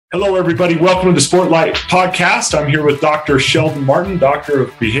Hello, everybody. Welcome to the Spotlight Podcast. I'm here with Dr. Sheldon Martin, Doctor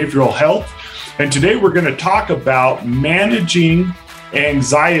of Behavioral Health. And today we're going to talk about managing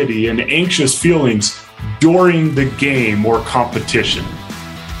anxiety and anxious feelings during the game or competition.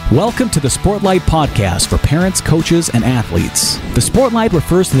 Welcome to the Spotlight Podcast for parents, coaches, and athletes. The Spotlight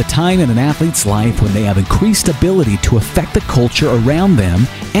refers to the time in an athlete's life when they have increased ability to affect the culture around them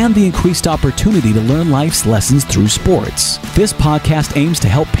and the increased opportunity to learn life's lessons through sports. This podcast aims to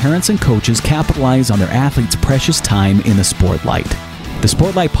help parents and coaches capitalize on their athletes' precious time in the Spotlight. The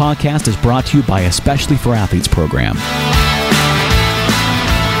Spotlight Podcast is brought to you by Especially for Athletes program.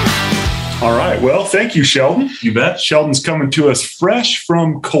 All right. Well, thank you, Sheldon. You bet. Sheldon's coming to us fresh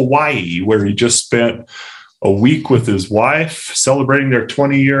from Kauai, where he just spent a week with his wife celebrating their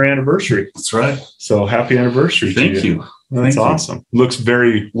 20-year anniversary. That's right. So happy anniversary to you. Thank you. That's awesome. Looks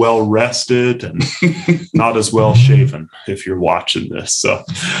very well rested and not as well shaven if you're watching this.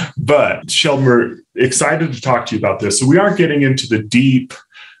 But Sheldon, we're excited to talk to you about this. So we aren't getting into the deep,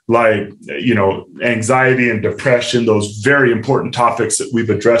 anxiety and depression, those very important topics that we've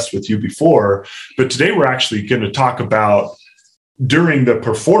addressed with you before. But today we're actually going to talk about during the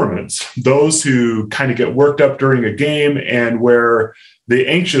performance, those who kind of get worked up during a game and where the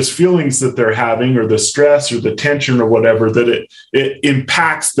anxious feelings that they're having or the stress or the tension or whatever, that it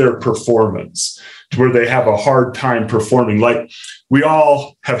impacts their performance to where they have a hard time performing. Like we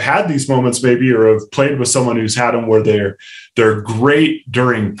all have had these moments maybe, or have played with someone who's had them where they're great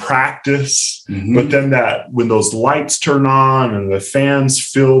during practice, but then when those lights turn on and the fans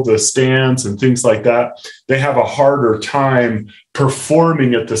fill the stands and things like that, they have a harder time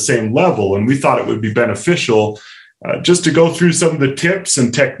performing at the same level. And we thought it would be beneficial just to go through some of the tips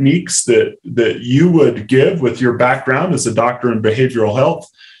and techniques that you would give with your background as a doctor in behavioral health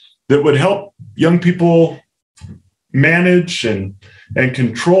that would help young people manage and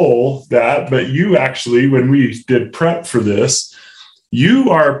control that. But you actually, when we did prep for this, you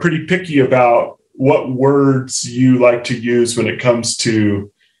are pretty picky about what words you like to use when it comes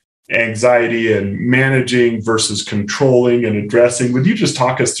to anxiety and managing versus controlling and addressing. Would you just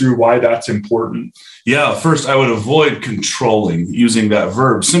talk us through why that's important? Yeah, first, I would avoid controlling using that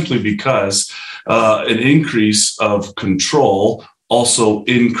verb simply because an increase of control also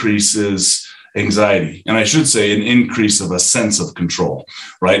increases anxiety. And I should say an increase of a sense of control,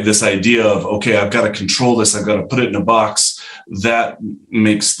 right? This idea of, okay, I've got to control this. I've got to put it in a box. That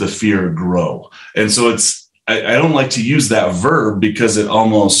makes the fear grow. And so I don't like to use that verb because it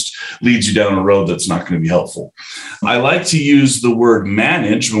almost leads you down a road that's not going to be helpful. I like to use the word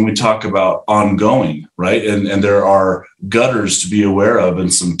manage when we talk about ongoing, right? And there are gutters to be aware of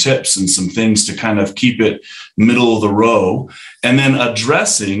and some tips and some things to kind of keep it middle of the row. And then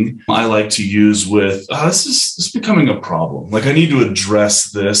addressing, I like to use with, this is becoming a problem. Like I need to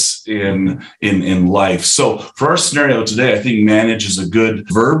address this in life. So for our scenario today, I think manage is a good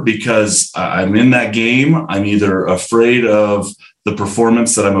verb because I'm in that game. I'm either afraid of the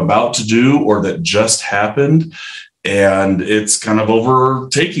performance that I'm about to do or that just happened. And it's kind of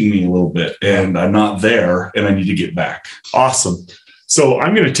overtaking me a little bit and I'm not there and I need to get back. Awesome. So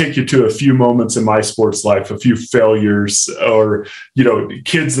I'm going to take you to a few moments in my sports life, a few failures or,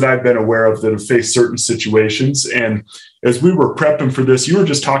 kids that I've been aware of that have faced certain situations. And as we were prepping for this, you were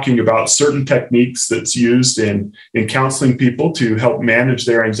just talking about certain techniques that's used in counseling people to help manage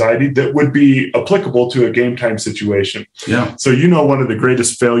their anxiety that would be applicable to a game time situation. Yeah. So, one of the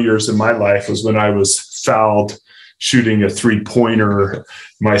greatest failures in my life was when I was fouled shooting a 3-pointer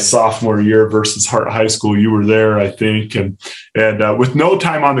my sophomore year versus Hart High School. You were there, I think, and with no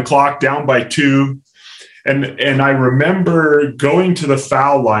time on the clock, down by 2. And I remember going to the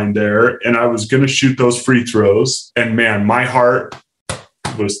foul line there, and I was going to shoot those free throws. And man, my heart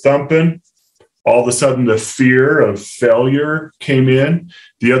was thumping. All of a sudden, the fear of failure came in.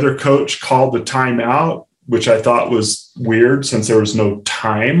 The other coach called the timeout, which I thought was weird since there was no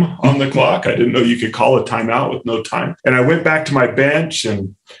time on the clock. I didn't know you could call a timeout with no time. And I went back to my bench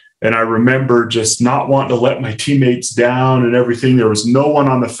and I remember just not wanting to let my teammates down and everything. There was no one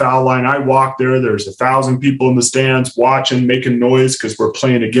on the foul line. I walked there. There's 1,000 people in the stands watching, making noise because we're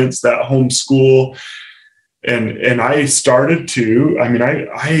playing against that home school. And I started to,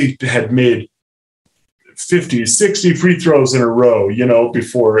 I had made 50, 60 free throws in a row,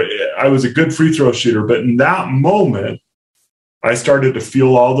 before. I was a good free throw shooter. But in that moment, I started to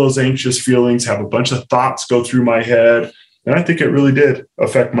feel all those anxious feelings, have a bunch of thoughts go through my head. And I think it really did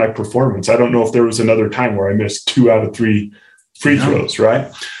affect my performance. I don't know if there was another time where I missed 2 out of 3 free throws,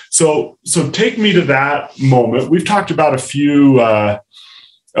 right? So take me to that moment. We've talked about a few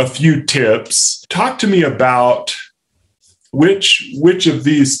tips. Talk to me about which of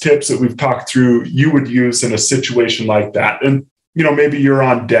these tips that we've talked through you would use in a situation like that? And, maybe you're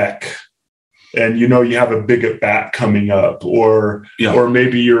on deck and, you have a big at bat coming up, or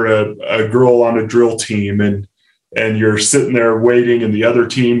maybe you're a girl on a drill team and you're sitting there waiting and the other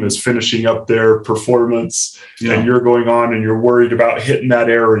team is finishing up their performance and you're going on and you're worried about hitting that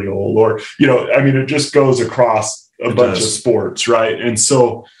aerial, or, it just goes across a bunch of sports. Right. And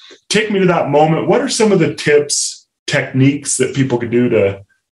so take me to that moment. What are some of the tips, techniques that people could do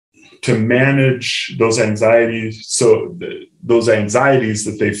to manage those anxieties, those anxieties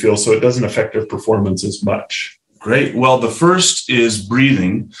that they feel, so it doesn't affect their performance as much? Great. Well, the first is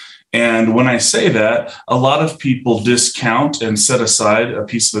breathing. And when I say that, a lot of people discount and set aside a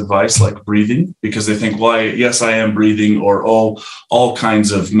piece of advice like breathing because they think, well, yes, I am breathing, or all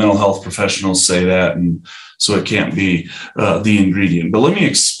kinds of mental health professionals say that, and so it can't be the ingredient. But let me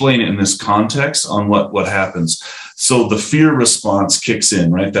explain it in this context on what happens. So the fear response kicks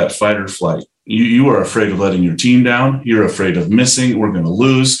in, right? That fight or flight. You are afraid of letting your team down. You're afraid of missing. We're going to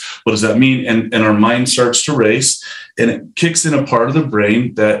lose. What does that mean? And our mind starts to race, and it kicks in a part of the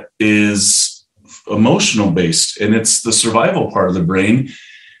brain that is emotional based, and it's the survival part of the brain.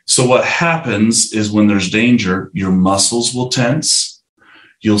 So what happens is when there's danger, your muscles will tense.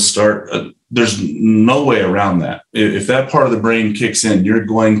 You'll start, there's no way around that. If that part of the brain kicks in, you're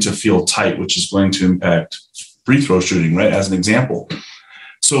going to feel tight, which is going to impact free throw shooting, right? As an example.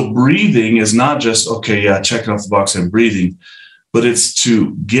 So breathing is not just, checking off the box and breathing, but it's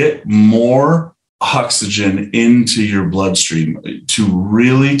to get more oxygen into your bloodstream, to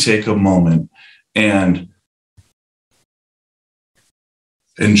really take a moment and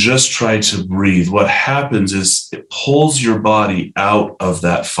just try to breathe. What happens is it pulls your body out of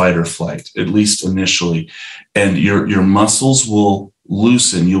that fight or flight, at least initially, and your muscles will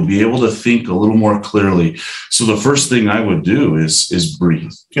loosen. You'll be able to think a little more clearly. So the first thing I would do is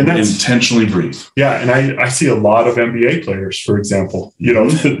breathe, and intentionally breathe. Yeah. And I see a lot of NBA players, for example,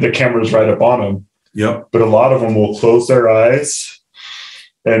 the camera's right up on them. Yep. But a lot of them will close their eyes,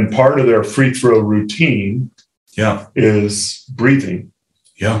 and part of their free throw routine is breathing.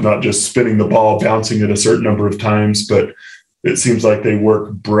 Yeah. Not just spinning the ball, bouncing it a certain number of times, but it seems like they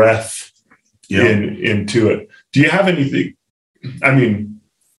work breath into it. Do you have anything? I mean,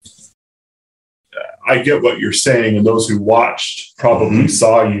 I get what you're saying, and those who watched probably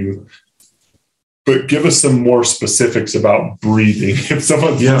saw you, but give us some more specifics about breathing. If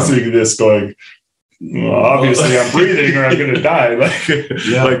someone's listening to this going, well, obviously I'm breathing or I'm going to die.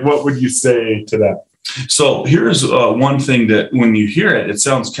 Like, what would you say to that? So here's one thing that when you hear it, it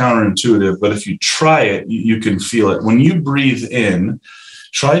sounds counterintuitive, but if you try it, you can feel it. When you breathe in,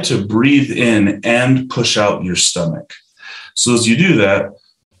 try to breathe in and push out your stomach. So as you do that,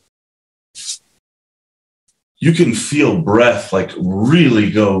 you can feel breath like really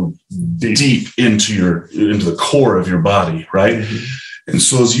go deep into the core of your body, right? Mm-hmm. And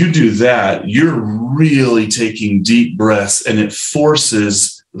so as you do that, you're really taking deep breaths, and it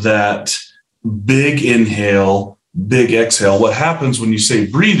forces that big inhale, big exhale. What happens when you say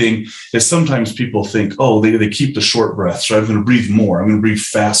breathing is sometimes people think, they keep the short breaths, right? I'm going to breathe more. I'm going to breathe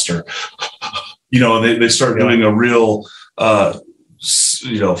faster. They start doing a real,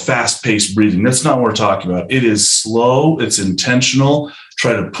 fast-paced breathing. That's not what we're talking about. It is slow. It's intentional.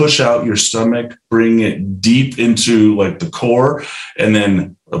 Try to push out your stomach, bring it deep into like the core, and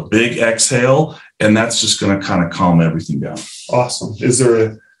then a big exhale. And that's just going to kind of calm everything down. Awesome. Is there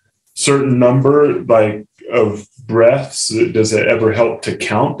a certain number of breaths? Does it ever help to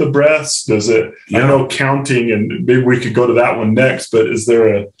count the breaths? Does it? I know counting, and maybe we could go to that one next, but is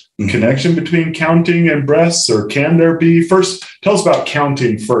there a connection between counting and breaths, or can there be? First, tell us about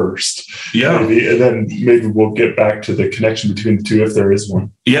counting first. Maybe, and then maybe we'll get back to the connection between the two if there is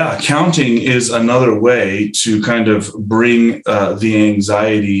one. Yeah, counting is another way to kind of bring the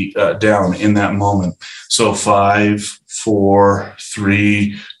anxiety down in that moment. So 5, 4,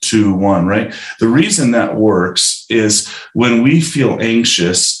 3, 2, 1, right? The reason that works is when we feel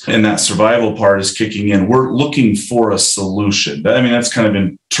anxious and that survival part is kicking in, we're looking for a solution. I mean, that's kind of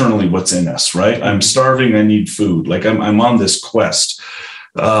internally what's in us, right? I'm starving. I need food. Like I'm on this quest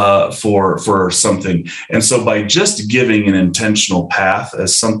for something. And so by just giving an intentional path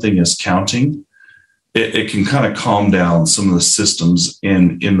as something is counting, it can kind of calm down some of the systems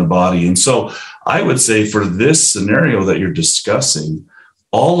in the body. And so I would say for this scenario that you're discussing,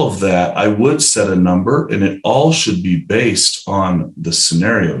 all of that, I would set a number, and it all should be based on the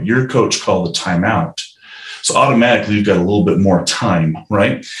scenario. Your coach called a timeout. So automatically you've got a little bit more time,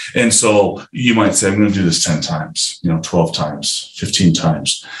 right? And so you might say, I'm going to do this 10 times, 12 times, 15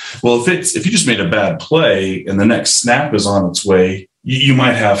 times. Well, if you just made a bad play and the next snap is on its way, you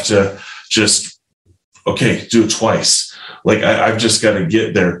might have to just, okay, do it twice. Like I've just got to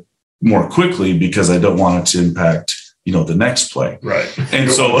get there more quickly because I don't want it to impact, the next play. Right.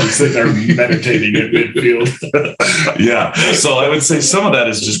 And so sitting there meditating at midfield. Yeah. So I would say some of that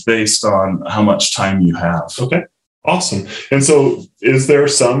is just based on how much time you have. Okay. Awesome. And so is there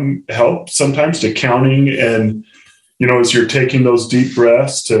some help sometimes to counting and, as you're taking those deep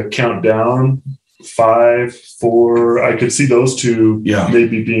breaths to count down 5, 4, I could see those two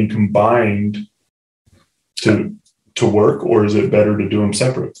maybe being combined to work, or is it better to do them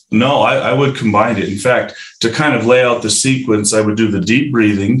separate? No, I would combine it. In fact, to kind of lay out the sequence, I would do the deep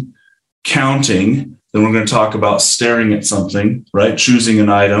breathing, counting, then we're going to talk about staring at something, right? Choosing an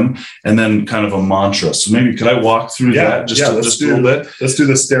item, and then kind of a mantra. So maybe could I walk through that just a little bit? Let's do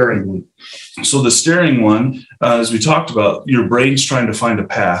the staring one. So the staring one, as we talked about, your brain's trying to find a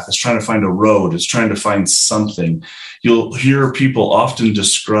path. It's trying to find a road. It's trying to find something. You'll hear people often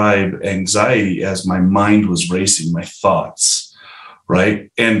describe anxiety as my mind was racing, my thoughts, right?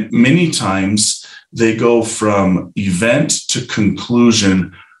 And many times they go from event to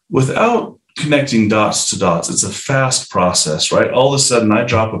conclusion without connecting dots to dots. It's a fast process, right? All of a sudden I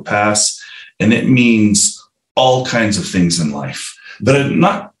drop a pass and it means all kinds of things in life that are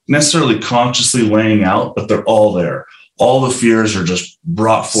not necessarily consciously laying out, but they're all there. All the fears are just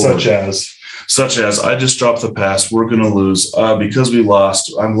brought forward. Such as I just dropped the pass. We're going to lose because we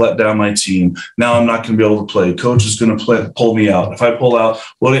lost. I'm let down my team. Now I'm not going to be able to play. Coach is going to pull me out. If I pull out,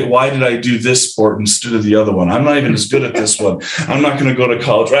 why did I do this sport instead of the other one? I'm not even as good at this one. I'm not going to go to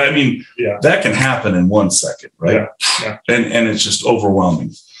college. Right? I mean, that can happen in 1 second, right? Yeah. And it's just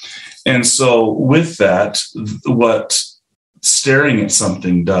overwhelming. And so with that, what staring at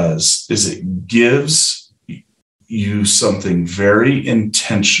something does is it gives you something very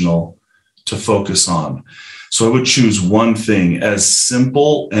intentional to focus on. So I would choose one thing as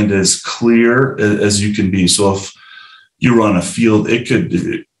simple and as clear as you can be. So if you're on a field, it could,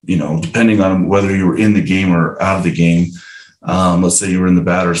 depending on whether you were in the game or out of the game, let's say you were in the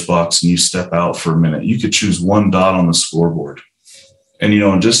batter's box and you step out for a minute, you could choose one dot on the scoreboard.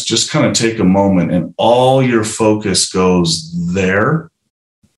 And, just kind of take a moment and all your focus goes there.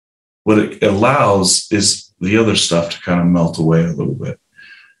 What it allows is the other stuff to kind of melt away a little bit,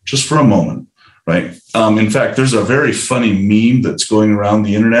 just for a moment, right? In fact, there's a very funny meme that's going around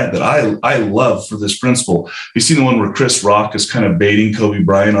the internet that I love for this principle. You see the one where Chris Rock is kind of baiting Kobe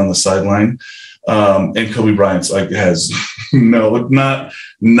Bryant on the sideline, and Kobe Bryant's has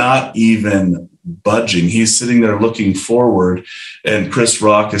not even budging. He's sitting there looking forward, and Chris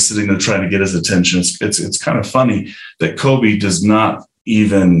Rock is sitting there trying to get his attention. It's kind of funny that Kobe does not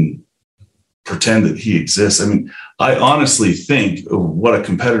even pretend that he exists. I mean, I honestly think what a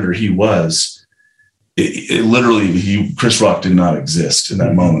competitor he was. Chris Rock did not exist in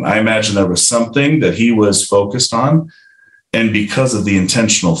that moment. I imagine there was something that he was focused on, and because of the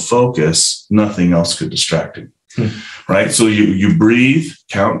intentional focus, nothing else could distract him. Right? So you breathe,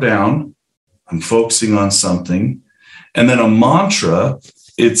 count down. I'm focusing on something. And then a mantra,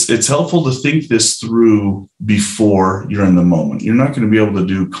 it's helpful to think this through before you're in the moment. You're not going to be able to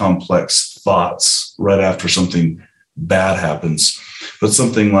do complex thoughts right after something bad happens. But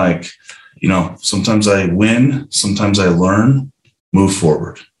something like, sometimes I win, sometimes I learn, move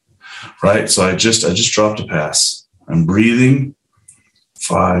forward. Right? So I just dropped a pass. I'm breathing.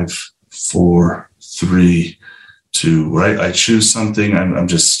 5, 4, 3, 2, right? I choose something. I'm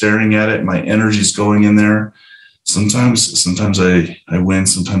just staring at it. My energy's going in there. Sometimes I win.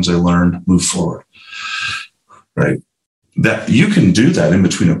 Sometimes I learn, move forward, right? That you can do that in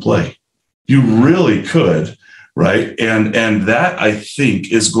between a play. You really could, right? And that I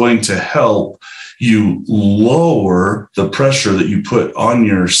think is going to help you lower the pressure that you put on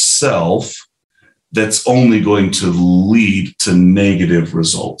yourself. That's only going to lead to negative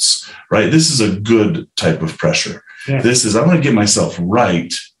results, right? This is a good type of pressure. Yeah. This is, I'm going to get myself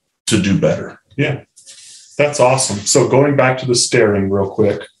right to do better. Yeah, that's awesome. So going back to the staring real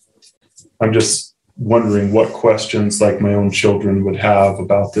quick, I'm just wondering what questions like my own children would have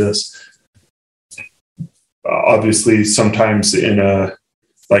about this. Obviously, sometimes in a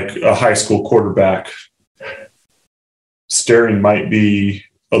high school quarterback, staring might be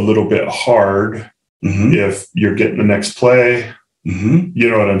a little bit hard. Mm-hmm. If you're getting the next play, mm-hmm.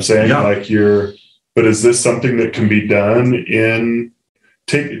 You know what I'm saying? Yeah. But is this something that can be done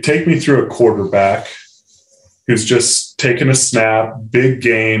take me through a quarterback who's just taking a snap, big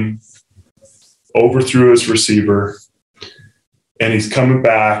game. overthrew his receiver, and he's coming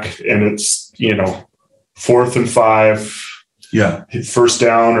back, and it's, 4th and 5. Yeah. First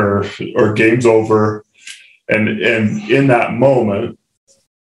down or game's over. And in that moment,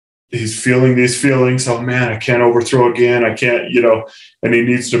 he's feeling these feelings. Oh man, I can't overthrow again. I can't, and he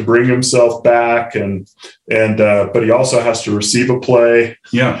needs to bring himself back. But he also has to receive a play.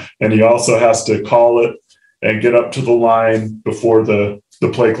 Yeah. And he also has to call it and get up to the line before the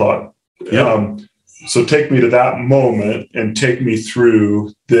play clock. Yeah. So take me to that moment and take me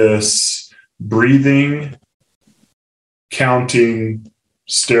through this breathing, counting,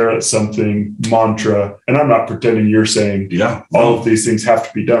 stare at something mantra. And I'm not pretending you're saying all of these things have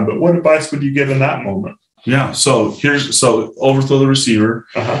to be done, but what advice would you give in that moment? Yeah. So overthrow the receiver.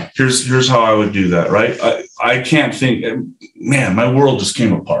 Uh-huh. Here's how I would do that. Right. I can't think, man, my world just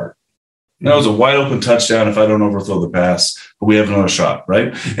came apart. That was a wide open touchdown. If I don't overthrow the pass, but we have another shot.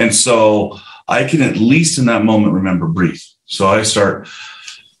 Right. And so I can at least in that moment remember breathe. So I start,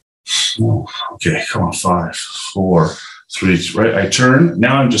 okay, come on, 5, 4, 3, right? I turn.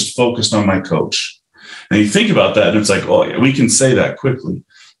 Now I'm just focused on my coach. And you think about that, and it's like, oh, yeah, we can say that quickly.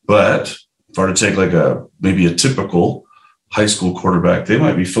 But if I were to take like maybe a typical high school quarterback, they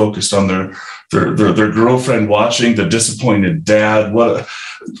might be focused on their girlfriend watching, the disappointed dad.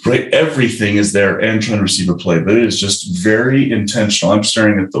 Right? Everything is there and trying to receive a play, but it is just very intentional. I'm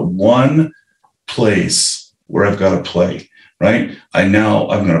staring at the one place where I've got to play. Right? I'm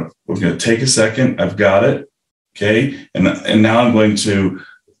going to take a second. I've got it. Okay. And now I'm going to,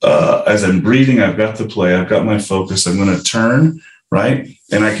 as I'm breathing, I've got the play. I've got my focus. I'm going to turn. Right.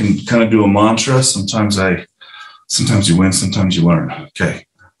 And I can kind of do a mantra. Sometimes you win, sometimes you learn. Okay.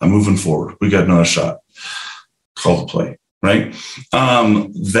 I'm moving forward. We got another shot. Call the play. Right.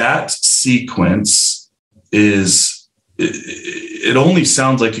 That sequence it only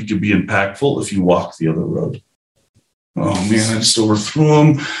sounds like it could be impactful if you walk the other road. Oh man, I just overthrew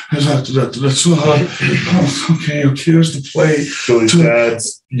him. Okay, there's the play. Billy's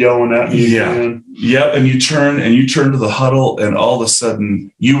dad's yelling at me. Yeah. And you turn to the huddle, and all of a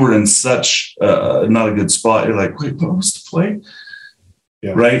sudden you were in such not a good spot. You're like, wait, what was the play?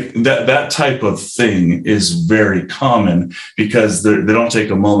 Yeah. Right? That type of thing is very common because they don't take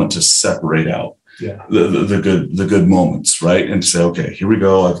a moment to separate out the good moments, right? And say, okay, here we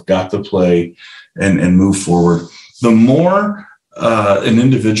go. I've got the play and move forward. The more an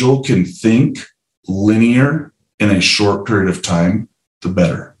individual can think linear in a short period of time, the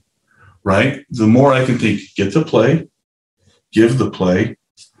better, right? The more I can think, get the play, give the play,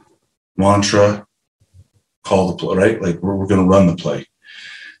 mantra, call the play, right? Like we're going to run the play.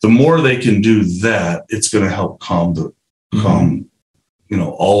 The more they can do that, it's going to help calm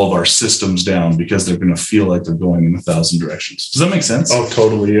all of our systems down because they're going to feel like they're going in 1,000 directions. Does that make sense? Oh,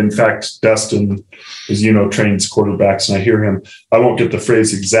 totally. In fact, Dustin, as you know, trains quarterbacks, and I hear him, I won't get the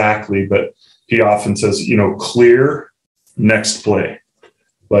phrase exactly, but he often says, clear, next play.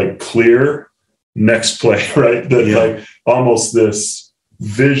 Like clear, next play, right? Like almost this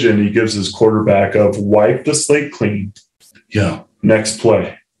vision he gives his quarterback of wipe the slate clean. Yeah. Next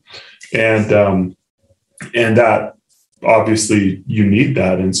play. And that, obviously you need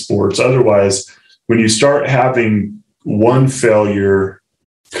that in sports. Otherwise, when you start having one failure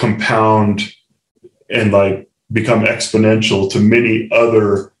compound and like become exponential to many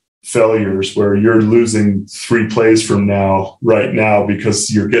other failures where you're losing 3 plays from right now because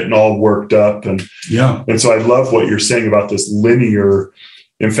you're getting all worked up. And so I love what you're saying about this linear.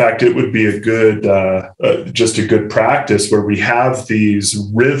 In fact, it would be a good, just a good practice where we have these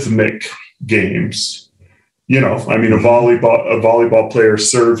rhythmic games. A volleyball player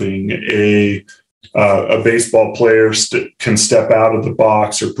serving, a baseball player can step out of the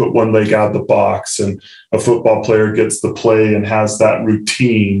box or put one leg out of the box, and a football player gets the play and has that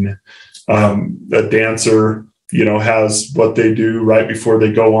routine. A dancer, has what they do right before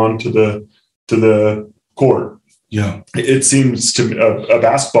they go on to the court. Yeah, it seems to me a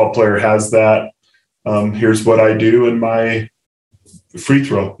basketball player has that. Here's what I do in my free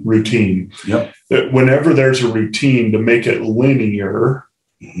throw routine. Yep. Whenever there's a routine, to make it linear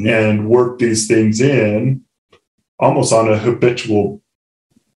and work these things in almost on a habitual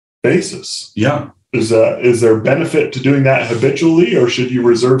basis. Yeah. Is there benefit to doing that habitually, or should you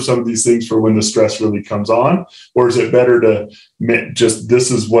reserve some of these things for when the stress really comes on? Or is it better to just,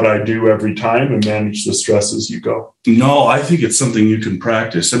 this is what I do every time and manage the stress as you go? No, I think it's something you can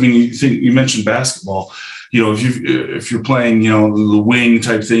practice. I mean, you mentioned basketball. If you're playing, the wing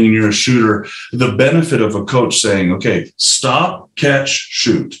type thing and you're a shooter, the benefit of a coach saying, okay, stop, catch,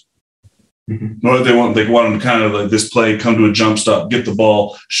 shoot. Mm-hmm. Or they want them to kind of like this play, come to a jump stop, get the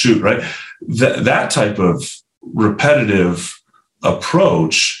ball, shoot, right? that type of repetitive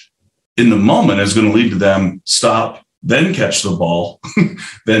approach in the moment is going to lead to them stop, then catch the ball,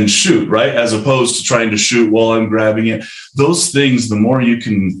 then shoot, right? As opposed to trying to shoot while I'm grabbing it. Those things, the more you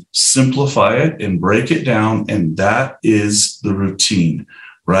can simplify it and break it down, and that is the routine,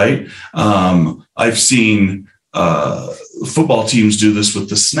 right? I've seen football teams do this with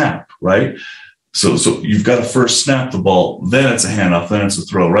the snap, right? So you've got to first snap the ball, then it's a handoff, then it's a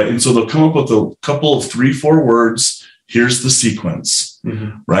throw, right? And so they'll come up with a couple of 3-4 words. Here's the sequence,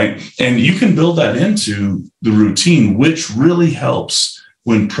 right? And you can build that into the routine, which really helps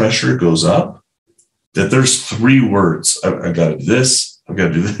when pressure goes up, that there's 3 words. I got to do this. I've got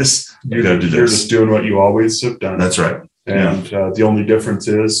to do this. I've got to do this. You're just doing what you always have done. That's right. And the only difference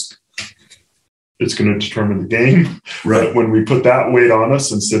is it's going to determine the game. Right. But when we put that weight on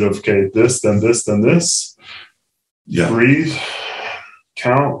us, instead of, okay, this, then this, then this, breathe,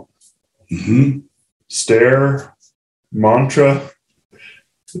 count, stare, mantra,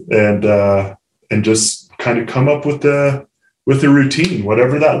 and just kind of come up with a routine,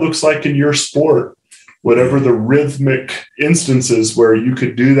 whatever that looks like in your sport, whatever the rhythmic instances where you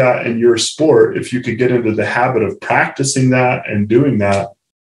could do that in your sport. If you could get into the habit of practicing that and doing that,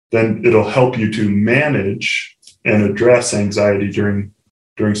 then it'll help you to manage and address anxiety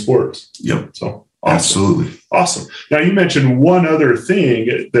during sports. Yep. So awesome. Absolutely. Awesome. Now you mentioned one other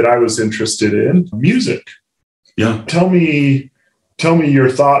thing that I was interested in, music. Yeah. Tell me your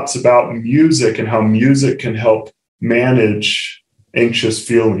thoughts about music and how music can help manage anxious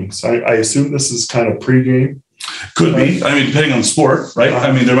feelings. I assume this is kind of pregame. Could be. I mean, depending on the sport, right?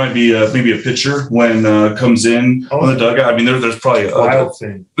 I mean, there might be maybe a pitcher when comes in on the dugout. I mean, there's probably a wild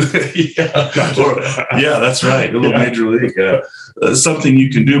thing. Yeah, that's right. A little major league, something you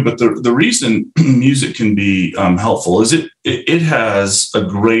can do. But the reason music can be helpful is it has a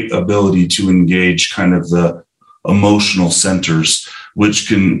great ability to engage kind of the emotional centers, which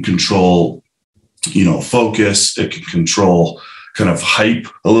can control, focus. It can control kind of hype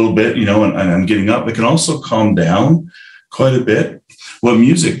a little bit, and getting up. It can also calm down quite a bit. What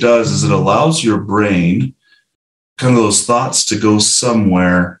music does is it allows your brain, kind of those thoughts to go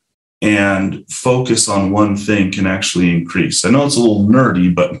somewhere, and focus on one thing can actually increase. I know it's a little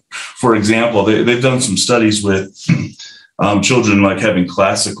nerdy, but for example, they've done some studies with children like having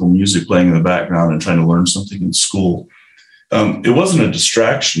classical music playing in the background and trying to learn something in school. It wasn't a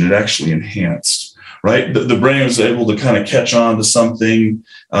distraction. It actually enhanced. Right? The brain was able to kind of catch on to something,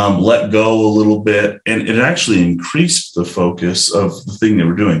 let go a little bit, and it actually increased the focus of the thing they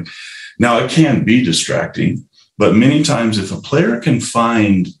were doing. Now, it can be distracting, but many times if a player can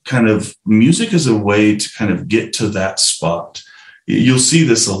find kind of music as a way to kind of get to that spot, you'll see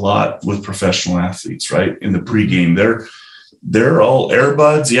this a lot with professional athletes, right? In the pregame, they're all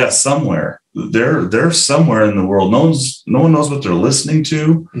earbuds, somewhere. They're somewhere in the world. No one knows what they're listening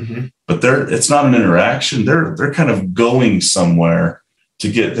to, but it's not an interaction. They're kind of going somewhere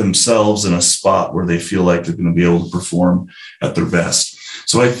to get themselves in a spot where they feel like they're going to be able to perform at their best.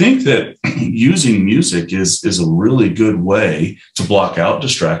 So I think that using music is a really good way to block out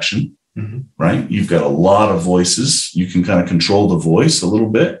distraction, right? You've got a lot of voices. You can kind of control the voice a little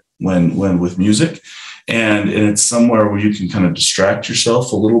bit when with music. And it's somewhere where you can kind of distract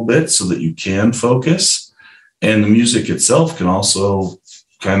yourself a little bit so that you can focus. And the music itself can also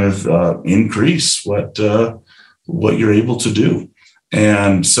kind of increase what you're able to do.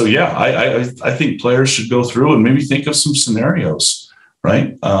 And so, I think players should go through and maybe think of some scenarios,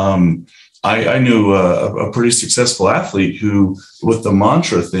 right? I knew a pretty successful athlete who, with the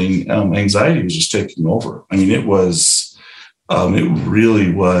mantra thing, anxiety was just taking over. I mean, it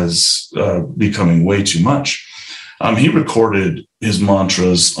really was becoming way too much. He recorded his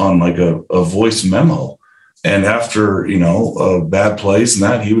mantras on like a voice memo. And after, bad plays and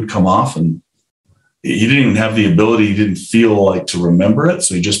that, he would come off and he didn't even have the ability. He didn't feel like to remember it.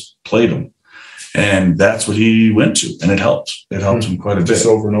 So he just played them. And that's what he went to. And it helped. It helped him quite a bit. Just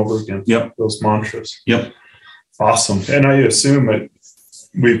over and over again. Yep. Those mantras. Yep. Awesome. And I assume that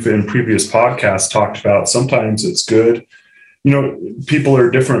we've in previous podcasts talked about sometimes it's good. People are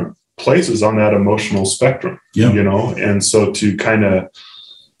different places on that emotional spectrum, and so to kind of,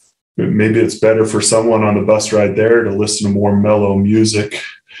 maybe it's better for someone on the bus ride there to listen to more mellow music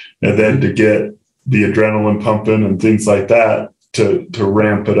and then to get the adrenaline pumping and things like that to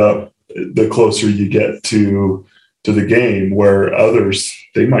ramp it up the closer you get to the game, where others,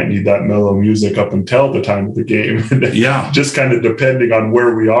 they might need that mellow music up until the time of the game. Just kind of depending on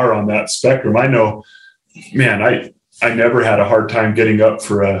where we are on that spectrum. I know, man, I never had a hard time getting up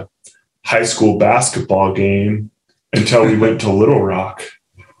for a high school basketball game until we went to Little Rock.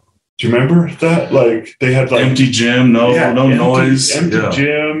 Do you remember that? Like they had like empty gym, no noise, empty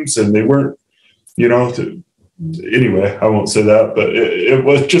gyms, and they weren't, anyway, I won't say that, but it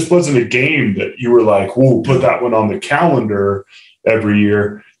wasn't a game that you were like, "Whoa, put that one on the calendar every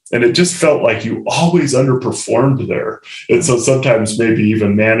year." And it just felt like you always underperformed there. And so sometimes maybe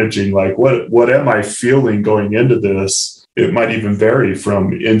even managing like, what am I feeling going into this? It might even vary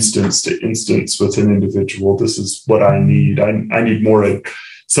from instance to instance with an individual. This is what I need. I need more of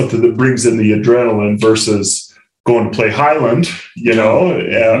something that brings in the adrenaline versus going to play Highland,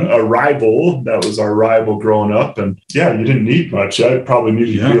 a rival. That was our rival growing up. And yeah, you didn't need much. I probably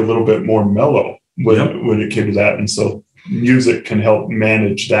needed to be a little bit more mellow when it came to that. And so music can help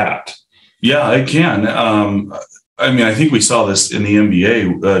manage that. Yeah, it can. I think we saw this in the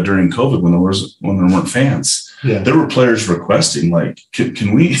NBA during COVID when there weren't fans. Yeah. There were players requesting, like,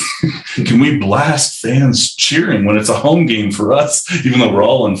 can we blast fans cheering when it's a home game for us, even though we're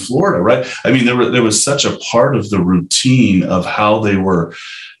all in Florida, right? I mean, there was such a part of the routine of how they were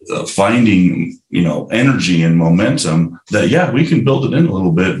finding, energy and momentum that, we can build it in a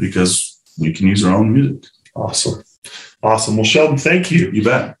little bit because we can use our own music. Awesome. Well, Sheldon, thank you. You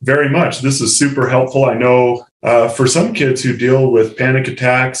bet. Very much. This is super helpful. I know for some kids who deal with panic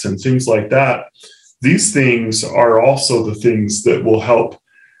attacks and things like that, these things are also the things that will help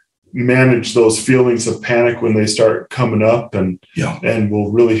manage those feelings of panic when they start coming up and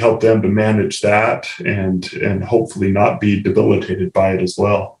will really help them to manage that and hopefully not be debilitated by it as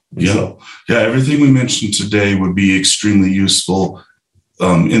well. Everything we mentioned today would be extremely useful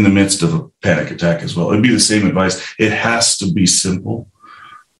in the midst of a panic attack as well. It'd be the same advice. It has to be simple,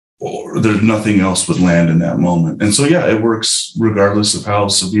 or there's nothing else would land in that moment. And so, it works regardless of how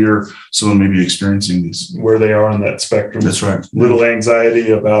severe someone may be experiencing these. Where they are on that spectrum. That's right. Little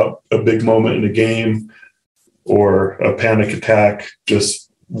anxiety about a big moment in a game or a panic attack,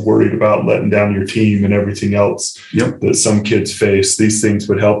 just worried about letting down your team and everything else that some kids face. These things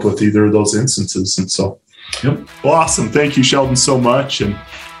would help with either of those instances. And so, well, awesome. Thank you, Sheldon, so much. And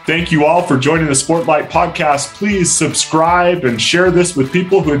thank you all for joining the Sportlight podcast. Please subscribe and share this with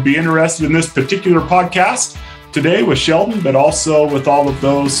people who would be interested in this particular podcast today with Sheldon, but also with all of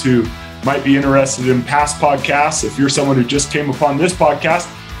those who might be interested in past podcasts. If you're someone who just came upon this podcast,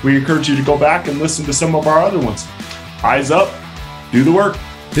 we encourage you to go back and listen to some of our other ones. Eyes up, do the work.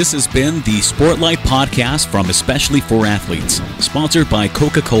 This has been the Sportlight podcast from Especially for Athletes, sponsored by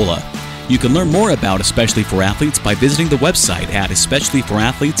Coca-Cola. You can learn more about Especially for Athletes by visiting the website at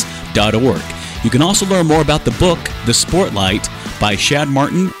especiallyforathletes.org. You can also learn more about the book, The Sportlight, by Shad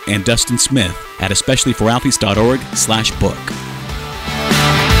Martin and Dustin Smith at especiallyforathletes.org/book.